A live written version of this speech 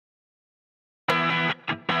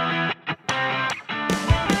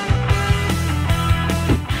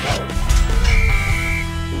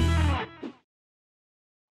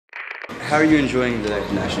How are you enjoying the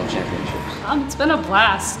national championships? It's been a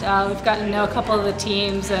blast. We've gotten to know a couple of the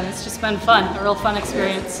teams, and it's just been fun, a real fun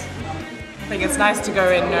experience. I think it's nice to go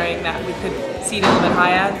in knowing that we could seed a little bit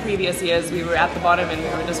higher. In previous years we were at the bottom and we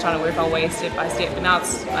were just trying to work our way step by step, but now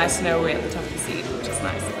it's nice to know we're at the top of the seed, which is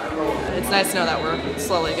nice. It's nice to know that we're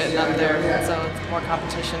slowly getting up there, so it's more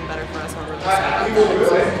competition, better for us when we're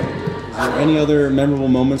just Are there any other memorable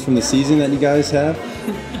moments from the season that you guys have?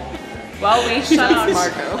 Well, we shut out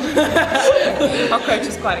Marco. Our coach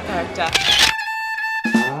is quite a character.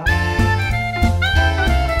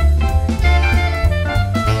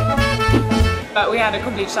 But we had a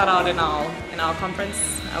complete shutout in our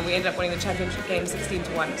conference. We ended up winning the championship game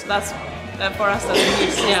 16-1. So that for us that's a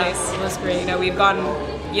huge success. It was great. You know, we've gone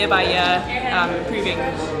year by year, improving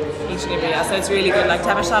each and every year. So it's really good. Like to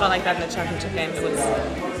have a shutout like that in the championship game, it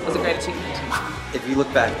was a great achievement. If you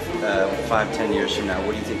look back 5-10 years from now,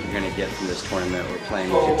 what do you think you're going to get from this tournament or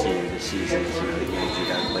playing with your team this season? The games you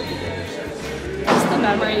guys played together. So. Just the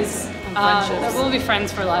memories. We'll be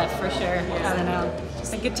friends for life, for sure. I don't know. I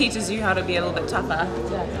think it teaches you how to be a little bit tougher.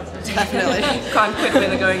 Yeah, definitely. Can't quit when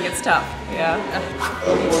the going gets tough. Yeah.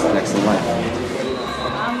 Next in line.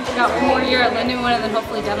 Got one more year at Lindenwood and then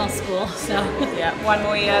hopefully dental school. So yeah, one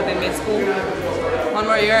more year, then med school. One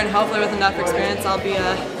more year, and hopefully with enough experience, I'll be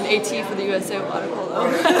an AT for the USA water polo.